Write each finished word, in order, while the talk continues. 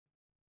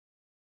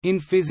In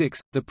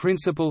physics, the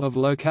principle of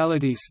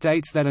locality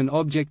states that an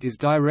object is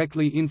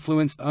directly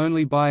influenced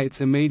only by its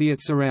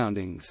immediate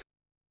surroundings.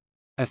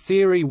 A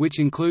theory which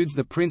includes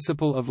the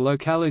principle of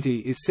locality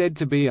is said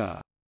to be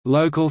a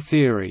local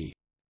theory.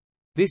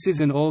 This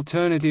is an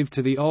alternative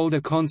to the older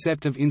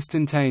concept of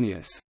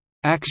instantaneous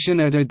action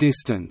at a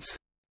distance.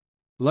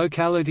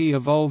 Locality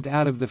evolved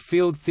out of the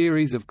field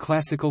theories of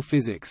classical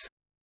physics.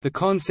 The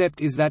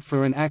concept is that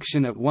for an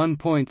action at one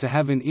point to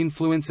have an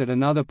influence at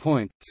another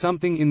point,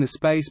 something in the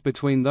space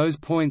between those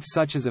points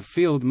such as a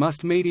field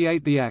must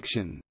mediate the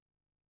action.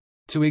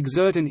 To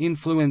exert an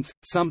influence,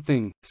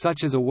 something,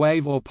 such as a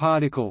wave or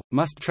particle,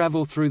 must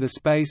travel through the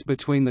space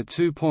between the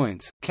 2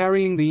 points,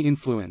 carrying the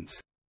influence.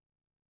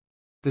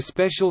 The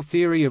special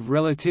theory of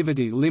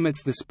relativity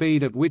limits the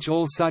speed at which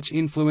all such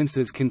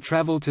influences can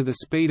travel to the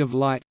speed of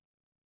light.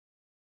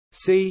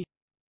 c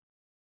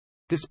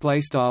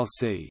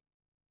c.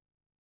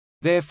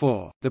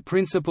 Therefore, the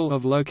principle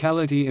of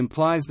locality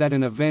implies that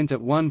an event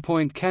at one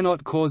point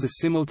cannot cause a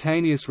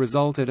simultaneous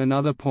result at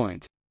another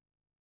point.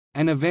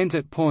 An event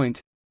at point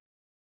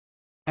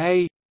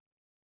A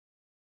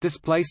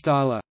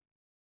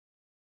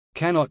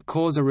cannot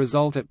cause a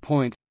result at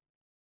point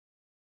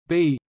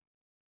B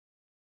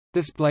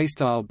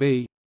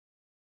B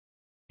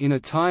in a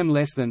time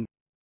less than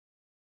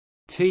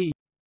t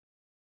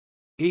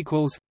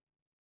equals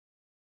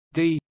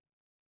d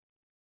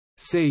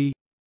c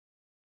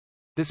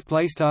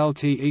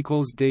t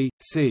equals d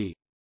c,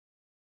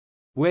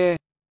 where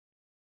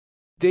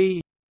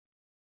d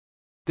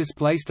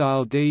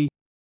d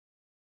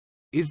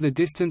is the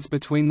distance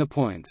between the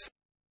points.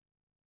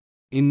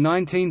 In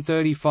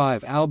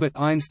 1935, Albert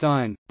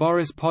Einstein,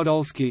 Boris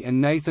Podolsky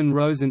and Nathan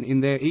Rosen in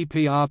their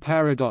EPR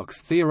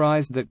paradox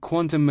theorized that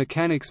quantum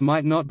mechanics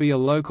might not be a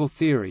local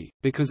theory,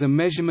 because a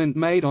measurement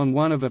made on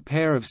one of a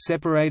pair of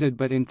separated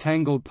but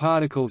entangled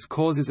particles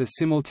causes a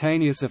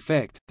simultaneous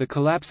effect, the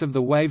collapse of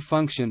the wave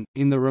function,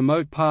 in the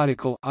remote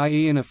particle,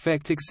 i.e. an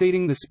effect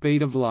exceeding the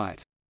speed of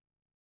light.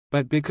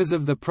 But because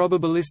of the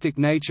probabilistic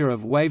nature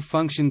of wave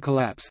function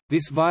collapse,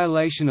 this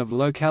violation of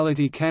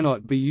locality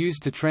cannot be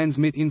used to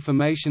transmit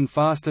information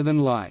faster than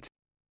light.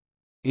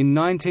 In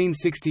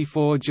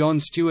 1964, John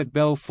Stuart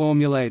Bell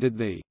formulated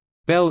the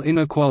Bell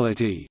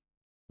inequality,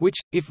 which,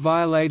 if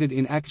violated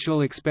in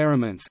actual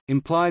experiments,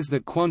 implies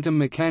that quantum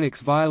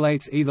mechanics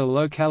violates either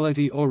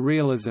locality or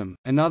realism,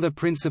 another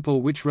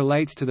principle which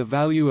relates to the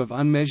value of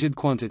unmeasured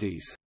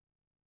quantities.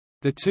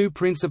 The two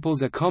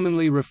principles are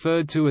commonly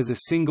referred to as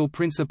a single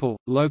principle,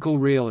 local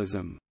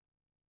realism.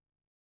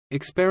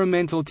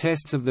 Experimental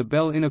tests of the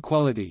Bell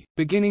inequality,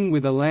 beginning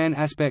with Alain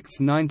Aspect's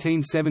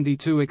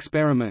 1972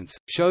 experiments,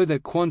 show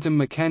that quantum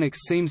mechanics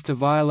seems to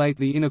violate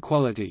the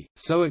inequality,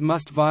 so it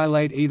must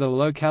violate either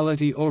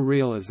locality or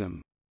realism.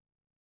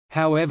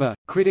 However,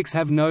 critics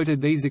have noted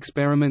these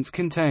experiments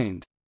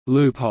contained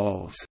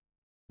loopholes,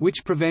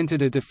 which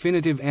prevented a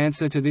definitive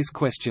answer to this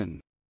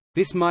question.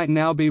 This might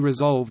now be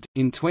resolved.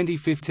 In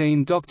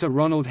 2015, Dr.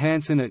 Ronald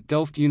Hansen at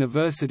Delft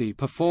University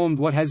performed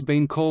what has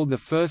been called the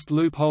first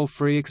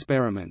loophole-free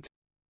experiment.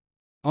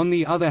 On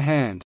the other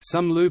hand,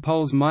 some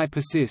loopholes might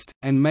persist,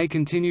 and may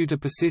continue to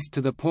persist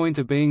to the point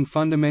of being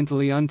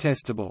fundamentally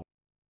untestable.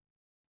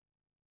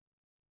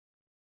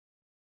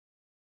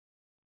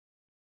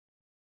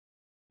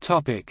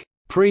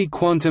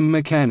 Pre-quantum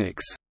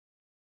mechanics.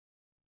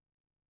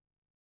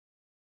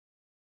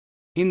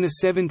 In the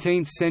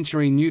 17th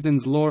century,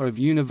 Newton's law of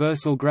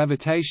universal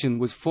gravitation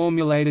was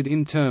formulated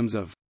in terms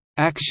of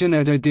action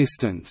at a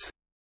distance,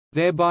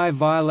 thereby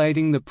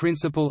violating the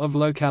principle of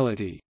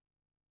locality.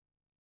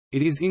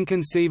 It is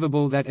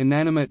inconceivable that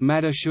inanimate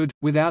matter should,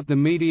 without the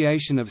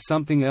mediation of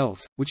something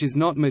else, which is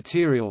not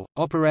material,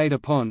 operate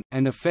upon,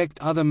 and affect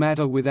other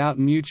matter without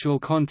mutual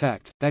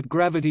contact, that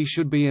gravity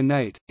should be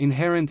innate,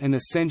 inherent and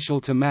essential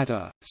to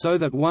matter, so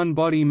that one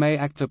body may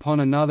act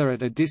upon another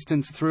at a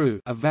distance through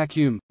a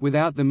vacuum,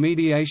 without the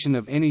mediation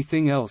of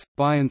anything else,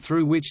 by and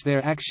through which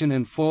their action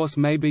and force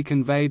may be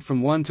conveyed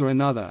from one to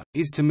another,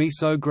 is to me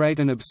so great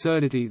an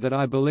absurdity that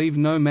I believe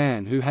no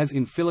man who has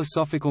in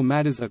philosophical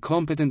matters a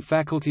competent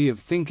faculty of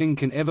thinking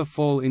can ever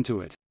fall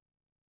into it.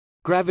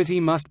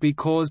 Gravity must be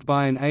caused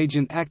by an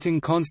agent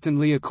acting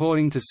constantly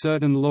according to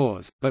certain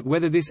laws, but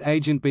whether this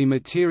agent be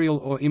material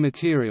or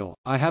immaterial,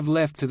 I have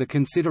left to the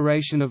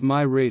consideration of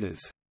my readers.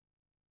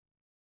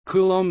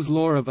 Coulomb's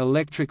law of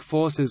electric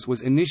forces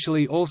was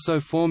initially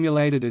also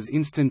formulated as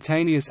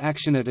instantaneous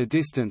action at a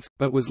distance,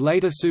 but was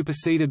later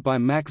superseded by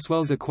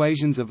Maxwell's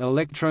equations of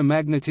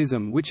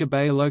electromagnetism which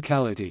obey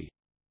locality.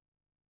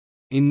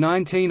 In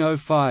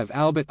 1905,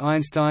 Albert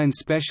Einstein's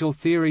special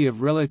theory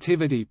of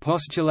relativity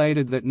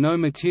postulated that no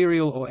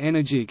material or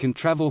energy can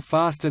travel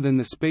faster than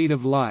the speed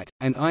of light,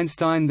 and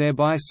Einstein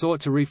thereby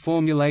sought to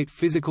reformulate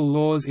physical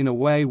laws in a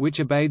way which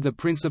obeyed the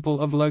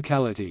principle of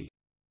locality.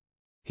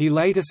 He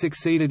later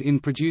succeeded in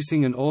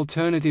producing an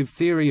alternative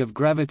theory of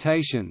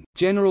gravitation,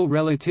 general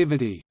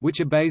relativity,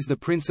 which obeys the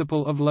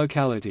principle of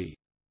locality.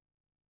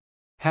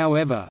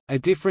 However, a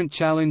different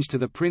challenge to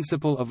the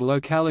principle of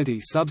locality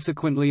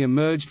subsequently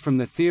emerged from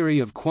the theory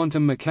of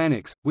quantum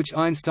mechanics, which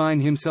Einstein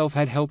himself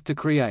had helped to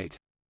create.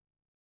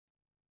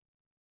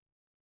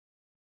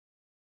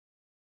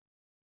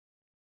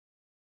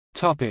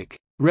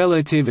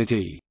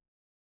 Relativity.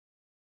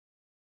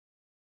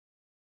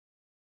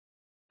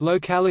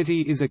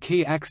 Locality is a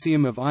key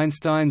axiom of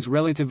Einstein's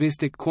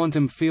relativistic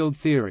quantum field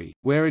theory,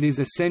 where it is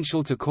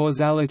essential to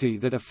causality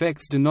that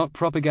effects do not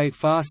propagate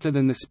faster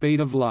than the speed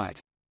of light.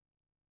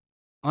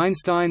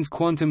 Einstein's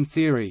quantum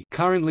theory,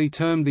 currently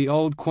termed the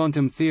old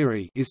quantum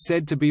theory, is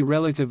said to be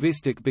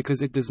relativistic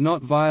because it does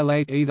not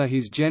violate either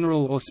his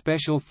general or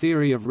special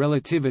theory of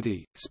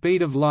relativity.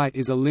 Speed of light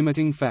is a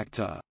limiting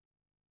factor.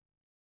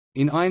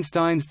 In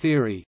Einstein's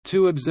theory,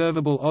 two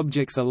observable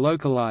objects are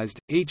localized,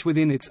 each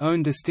within its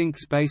own distinct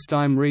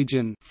spacetime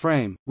region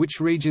frame,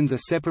 which regions are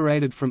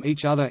separated from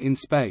each other in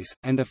space,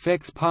 and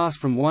effects pass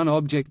from one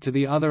object to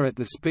the other at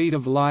the speed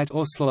of light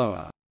or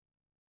slower.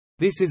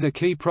 This is a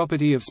key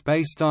property of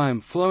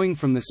spacetime flowing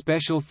from the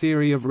special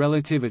theory of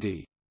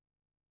relativity.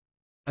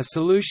 A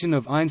solution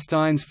of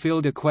Einstein's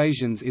field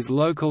equations is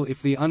local if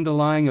the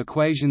underlying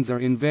equations are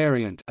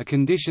invariant, a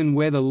condition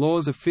where the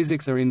laws of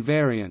physics are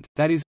invariant,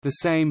 that is, the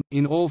same,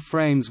 in all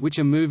frames which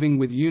are moving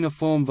with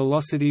uniform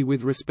velocity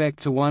with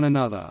respect to one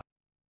another.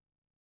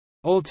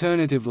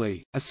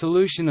 Alternatively, a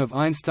solution of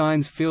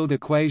Einstein's field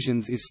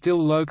equations is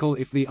still local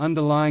if the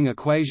underlying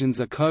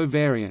equations are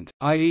covariant,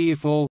 i.e.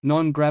 if all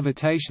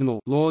non-gravitational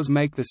laws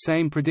make the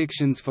same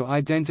predictions for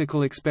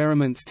identical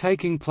experiments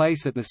taking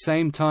place at the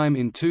same time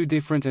in two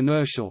different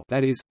inertial,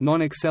 that is,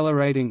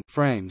 non-accelerating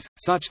frames,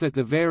 such that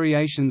the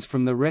variations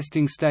from the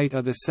resting state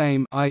are the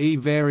same, i.e.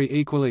 vary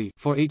equally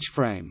for each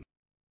frame.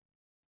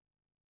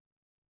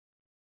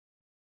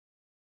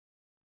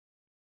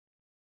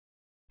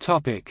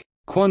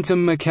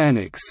 Quantum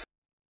mechanics.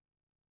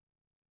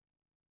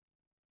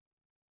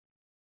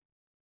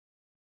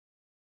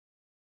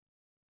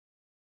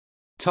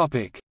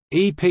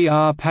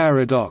 EPR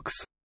paradox.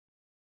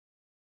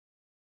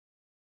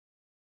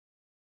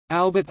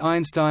 Albert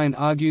Einstein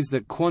argues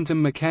that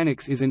quantum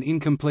mechanics is an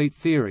incomplete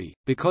theory,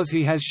 because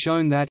he has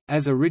shown that,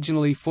 as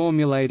originally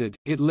formulated,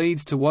 it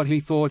leads to what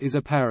he thought is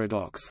a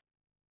paradox.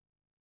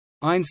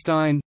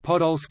 Einstein,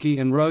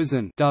 Podolsky and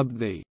Rosen, dubbed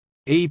the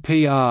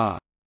EPR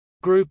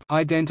group,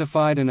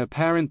 identified an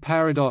apparent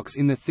paradox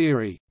in the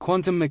theory.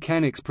 Quantum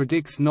mechanics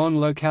predicts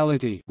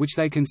non-locality, which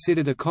they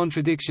considered a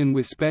contradiction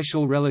with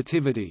special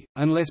relativity,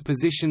 unless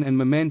position and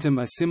momentum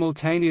are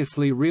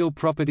simultaneously real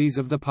properties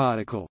of the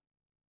particle.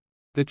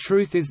 The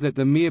truth is that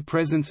the mere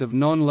presence of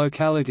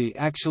non-locality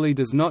actually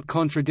does not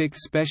contradict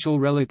special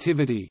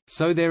relativity,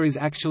 so there is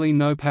actually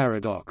no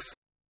paradox.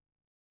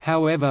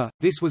 However,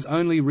 this was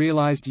only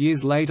realized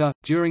years later,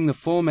 during the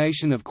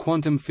formation of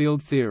quantum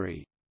field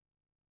theory.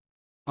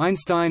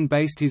 Einstein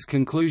based his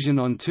conclusion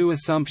on two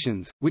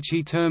assumptions, which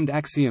he termed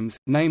axioms,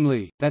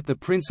 namely, that the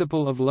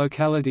principle of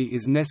locality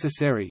is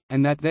necessary,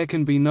 and that there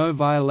can be no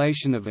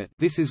violation of it.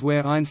 This is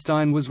where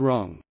Einstein was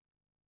wrong.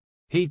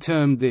 He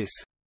termed this,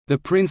 the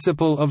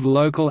principle of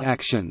local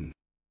action.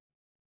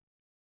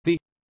 The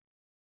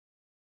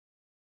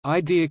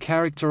idea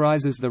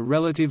characterizes the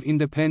relative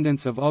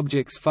independence of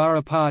objects far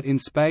apart in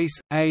space,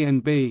 A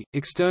and B.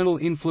 External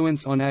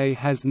influence on A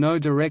has no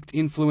direct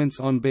influence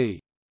on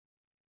B.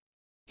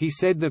 He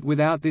said that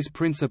without this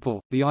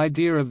principle, the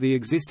idea of the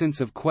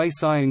existence of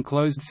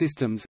quasi-enclosed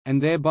systems,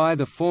 and thereby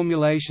the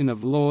formulation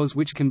of laws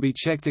which can be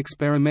checked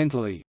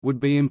experimentally, would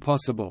be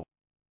impossible.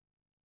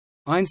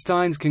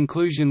 Einstein's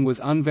conclusion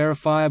was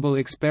unverifiable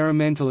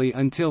experimentally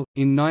until,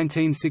 in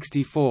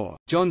 1964,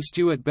 John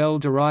Stuart Bell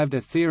derived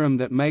a theorem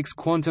that makes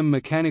quantum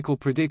mechanical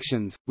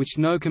predictions, which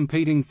no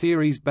competing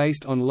theories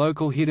based on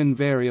local hidden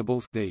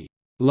variables, the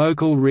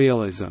local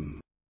realism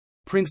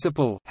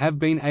principle, have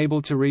been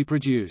able to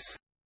reproduce.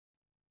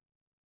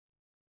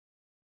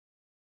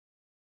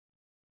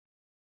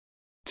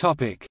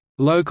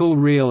 Local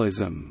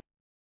realism.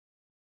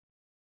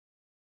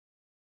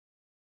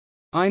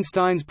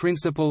 Einstein's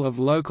principle of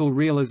local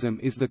realism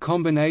is the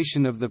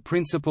combination of the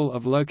principle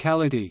of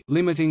locality,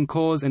 limiting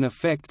cause and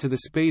effect to the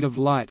speed of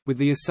light, with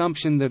the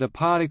assumption that a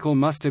particle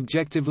must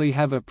objectively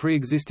have a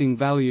pre-existing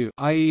value,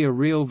 i.e. a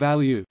real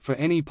value, for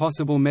any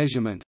possible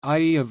measurement,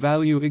 i.e. a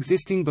value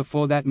existing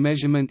before that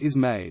measurement is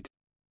made.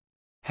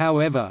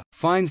 However,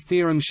 Fine's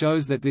theorem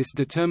shows that this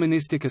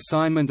deterministic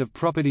assignment of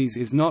properties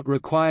is not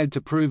required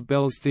to prove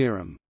Bell's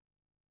theorem.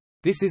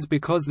 This is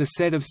because the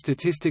set of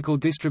statistical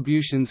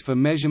distributions for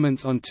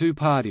measurements on two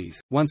parties,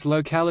 once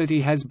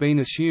locality has been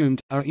assumed,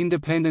 are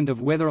independent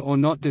of whether or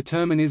not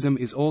determinism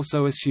is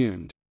also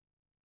assumed.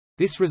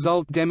 This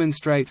result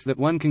demonstrates that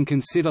one can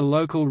consider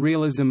local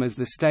realism as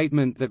the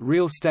statement that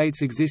real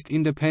states exist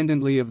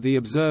independently of the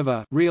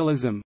observer,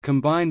 realism,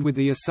 combined with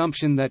the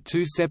assumption that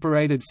two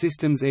separated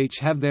systems each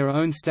have their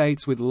own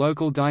states with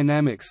local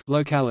dynamics,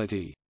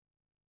 locality.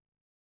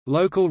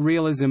 Local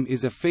realism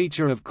is a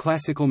feature of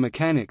classical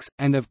mechanics,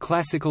 and of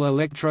classical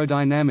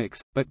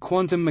electrodynamics, but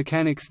quantum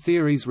mechanics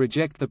theories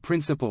reject the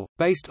principle,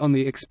 based on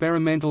the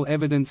experimental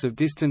evidence of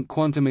distant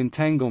quantum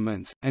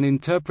entanglements, an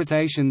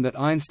interpretation that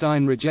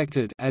Einstein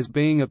rejected as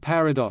being a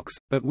paradox,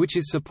 but which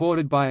is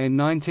supported by a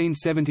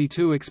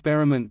 1972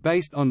 experiment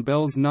based on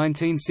Bell's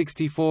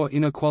 1964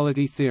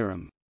 inequality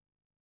theorem.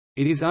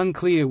 It is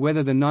unclear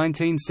whether the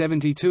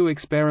 1972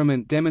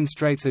 experiment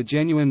demonstrates a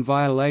genuine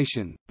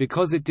violation,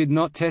 because it did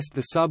not test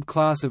the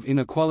subclass of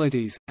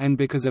inequalities, and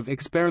because of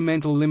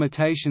experimental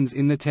limitations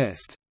in the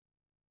test.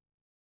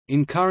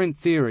 In current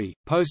theory,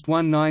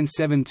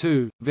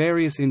 post-1972,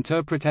 various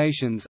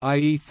interpretations,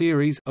 i.e.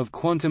 theories, of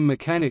quantum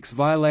mechanics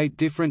violate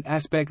different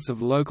aspects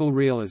of local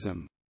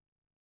realism.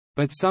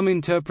 But some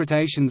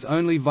interpretations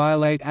only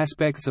violate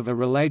aspects of a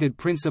related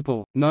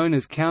principle, known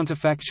as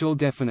counterfactual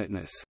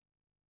definiteness.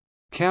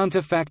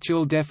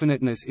 Counterfactual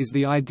definiteness is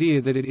the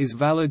idea that it is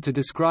valid to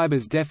describe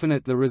as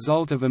definite the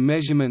result of a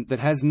measurement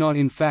that has not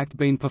in fact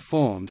been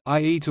performed,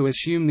 i.e. to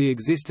assume the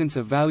existence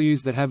of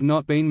values that have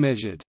not been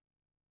measured.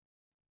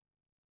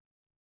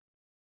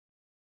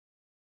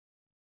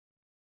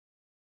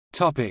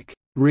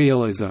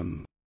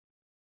 Realism.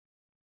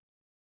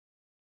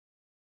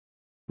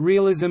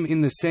 Realism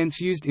in the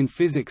sense used in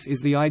physics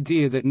is the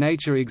idea that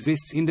nature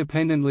exists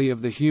independently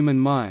of the human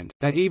mind,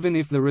 that even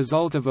if the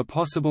result of a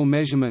possible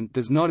measurement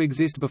does not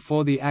exist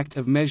before the act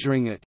of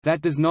measuring it,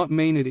 that does not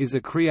mean it is a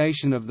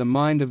creation of the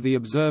mind of the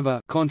observer,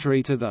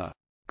 contrary to the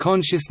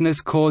consciousness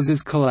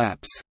causes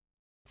collapse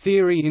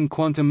theory in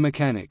quantum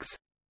mechanics.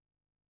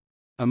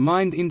 A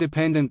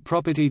mind-independent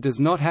property does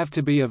not have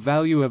to be a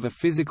value of a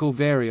physical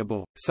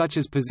variable, such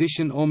as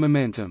position or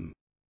momentum.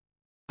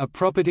 A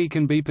property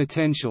can be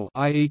potential,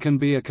 i.e. can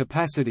be a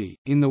capacity,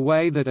 in the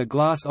way that a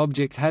glass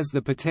object has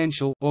the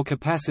potential or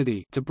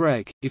capacity to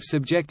break, if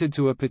subjected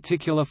to a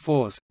particular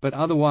force, but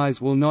otherwise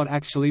will not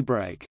actually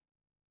break.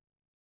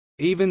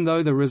 Even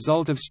though the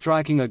result of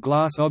striking a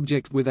glass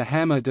object with a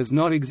hammer does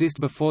not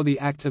exist before the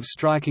act of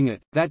striking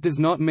it, that does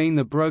not mean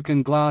the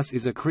broken glass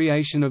is a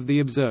creation of the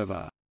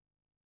observer.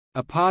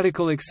 A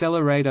particle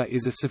accelerator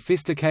is a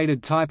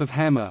sophisticated type of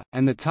hammer,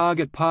 and the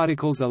target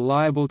particles are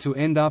liable to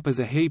end up as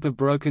a heap of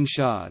broken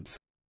shards.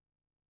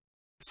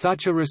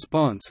 Such a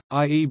response,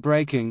 i.e.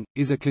 breaking,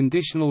 is a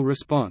conditional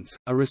response,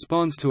 a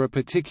response to a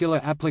particular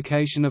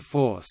application of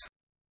force.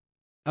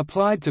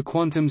 Applied to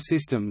quantum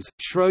systems,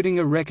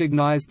 Schrödinger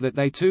recognized that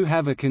they too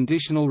have a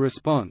conditional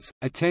response,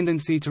 a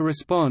tendency to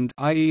respond,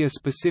 i.e. a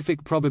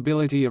specific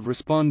probability of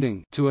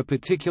responding to a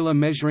particular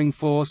measuring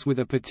force with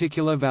a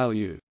particular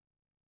value.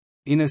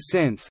 In a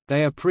sense,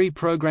 they are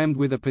pre-programmed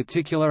with a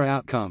particular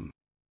outcome.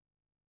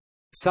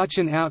 Such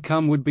an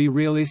outcome would be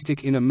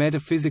realistic in a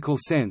metaphysical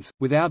sense,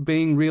 without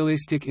being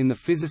realistic in the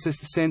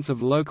physicist's sense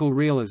of local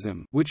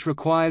realism, which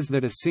requires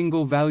that a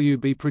single value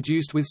be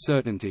produced with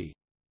certainty.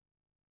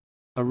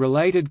 A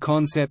related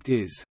concept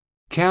is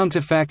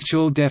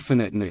counterfactual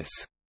definiteness.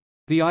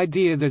 The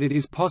idea that it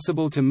is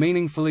possible to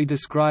meaningfully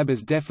describe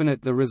as definite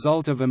the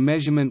result of a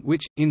measurement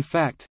which, in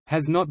fact,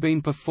 has not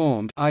been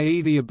performed,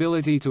 i.e. the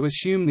ability to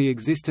assume the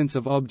existence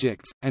of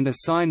objects, and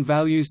assign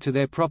values to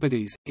their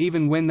properties,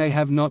 even when they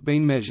have not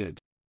been measured.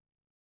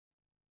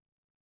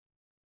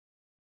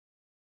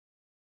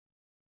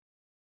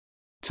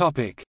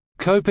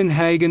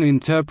 Copenhagen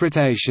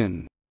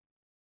interpretation.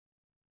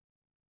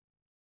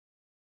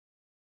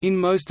 In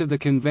most of the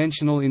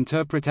conventional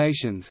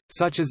interpretations,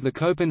 such as the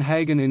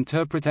Copenhagen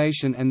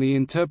interpretation and the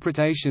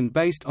interpretation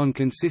based on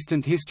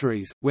consistent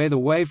histories, where the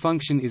wave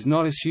function is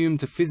not assumed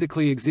to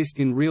physically exist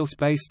in real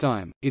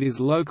spacetime, it is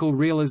local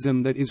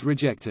realism that is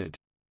rejected.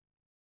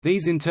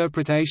 These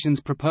interpretations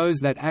propose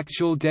that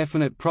actual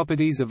definite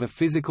properties of a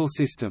physical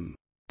system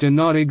do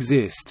not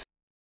exist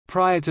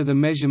prior to the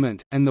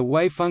measurement, and the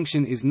wave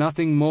function is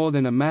nothing more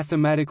than a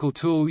mathematical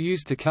tool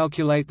used to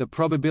calculate the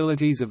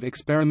probabilities of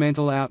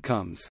experimental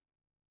outcomes.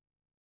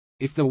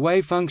 If the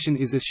wave function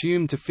is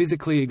assumed to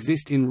physically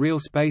exist in real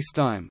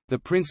spacetime, the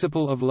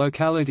principle of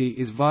locality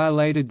is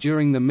violated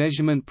during the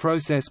measurement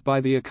process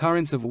by the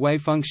occurrence of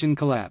wavefunction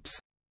collapse.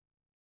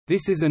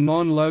 This is a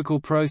non-local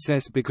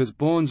process because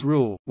Born's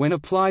rule, when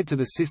applied to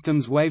the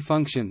system's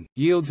wavefunction,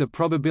 yields a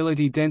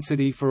probability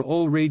density for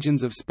all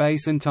regions of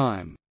space and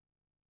time.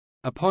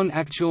 Upon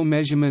actual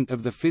measurement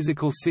of the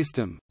physical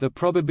system, the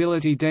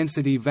probability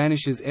density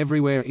vanishes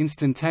everywhere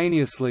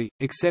instantaneously,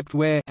 except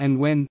where and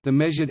when the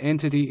measured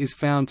entity is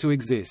found to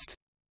exist.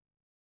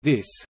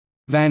 This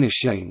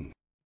vanishing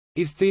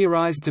is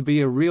theorized to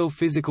be a real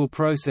physical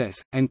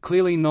process, and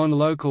clearly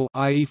non-local,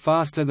 i.e.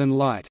 faster than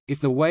light, if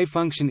the wave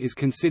function is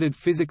considered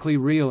physically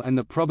real and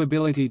the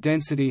probability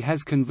density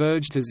has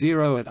converged to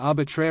zero at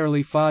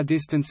arbitrarily far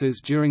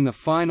distances during the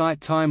finite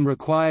time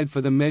required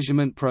for the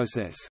measurement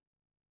process.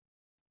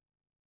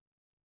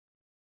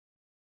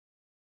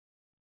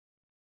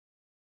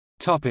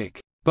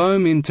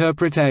 Bohm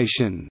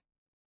interpretation.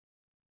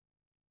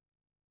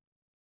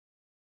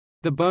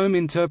 The Bohm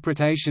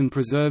interpretation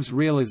preserves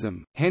realism,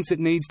 hence it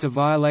needs to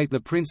violate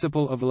the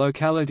principle of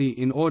locality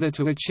in order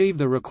to achieve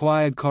the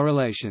required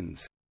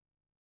correlations.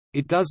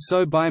 It does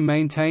so by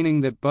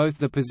maintaining that both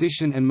the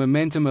position and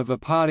momentum of a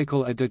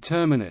particle are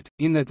determinate,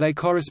 in that they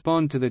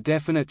correspond to the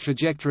definite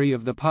trajectory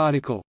of the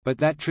particle, but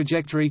that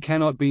trajectory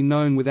cannot be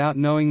known without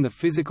knowing the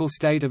physical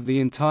state of the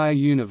entire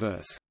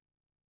universe.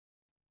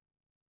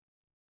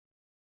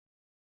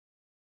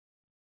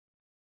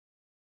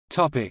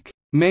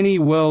 Many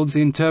worlds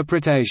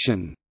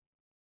interpretation.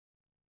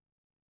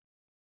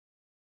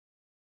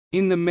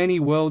 In the many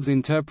worlds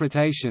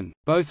interpretation,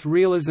 both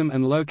realism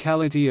and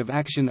locality of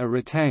action are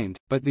retained,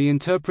 but the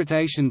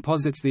interpretation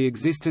posits the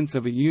existence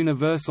of a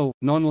universal,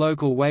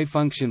 non-local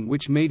wavefunction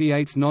which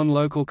mediates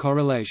non-local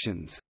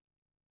correlations.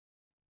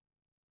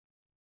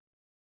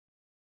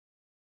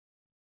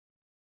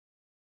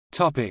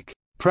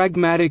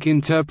 Pragmatic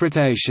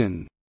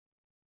interpretation.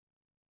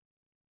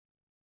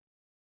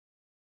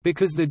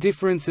 Because the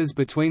differences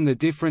between the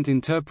different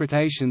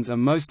interpretations are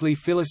mostly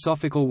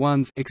philosophical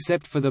ones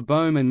except for the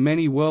Bohm and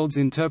many worlds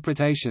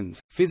interpretations,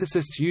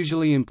 physicists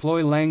usually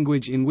employ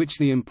language in which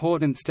the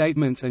important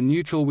statements are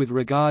neutral with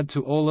regard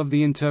to all of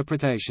the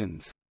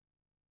interpretations.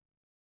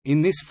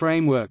 In this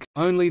framework,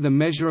 only the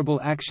measurable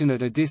action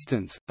at a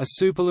distance, a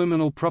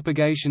superluminal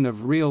propagation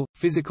of real,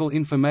 physical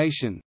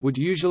information, would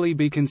usually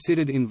be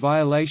considered in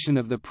violation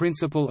of the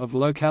principle of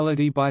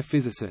locality by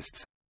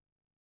physicists.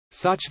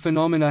 Such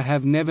phenomena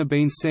have never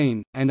been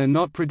seen, and are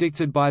not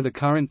predicted by the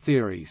current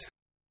theories.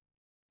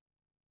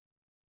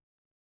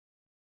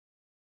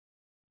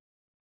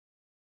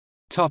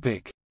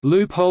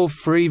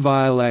 Loophole-free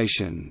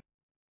violation.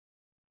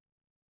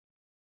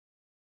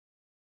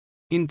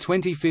 In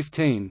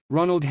 2015,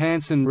 Ronald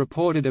Hansen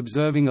reported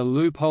observing a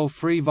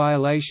loophole-free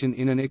violation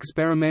in an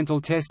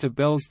experimental test of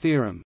Bell's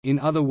theorem, in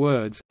other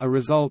words, a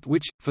result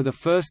which, for the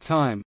first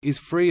time, is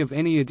free of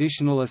any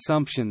additional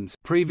assumptions.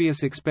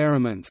 Previous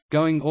experiments,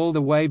 going all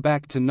the way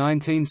back to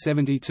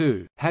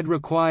 1972, had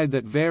required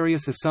that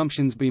various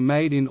assumptions be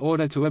made in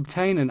order to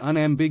obtain an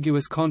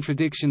unambiguous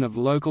contradiction of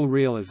local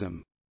realism.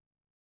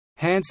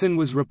 Hansen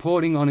was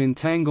reporting on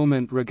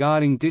entanglement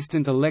regarding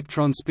distant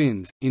electron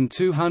spins, in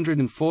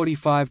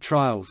 245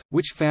 trials,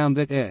 which found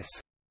that S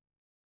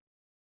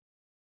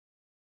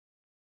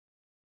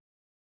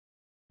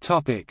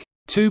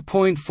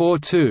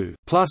 2.42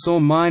 plus or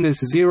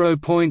minus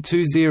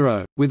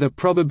 0.20, with a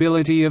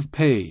probability of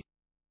p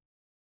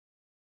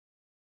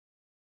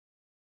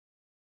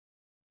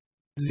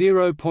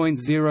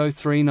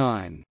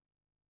 0.039.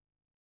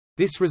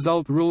 This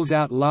result rules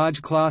out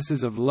large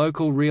classes of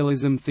local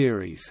realism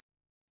theories.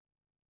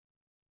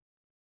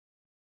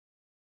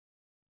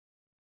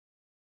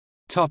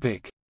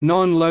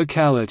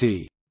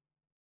 Non-locality.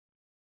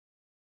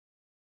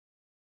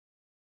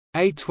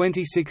 A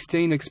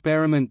 2016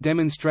 experiment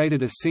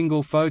demonstrated a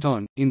single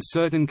photon, in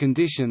certain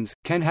conditions,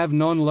 can have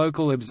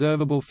non-local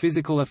observable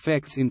physical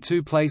effects in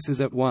two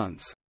places at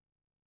once.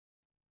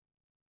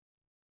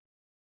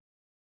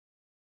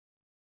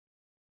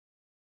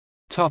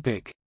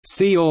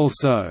 See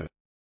also: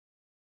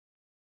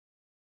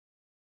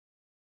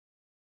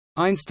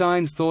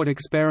 Einstein's thought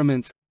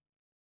experiments,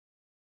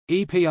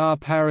 EPR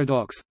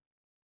paradox,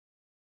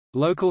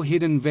 local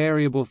hidden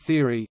variable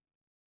theory,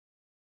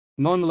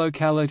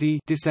 non-locality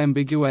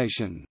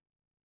disambiguation.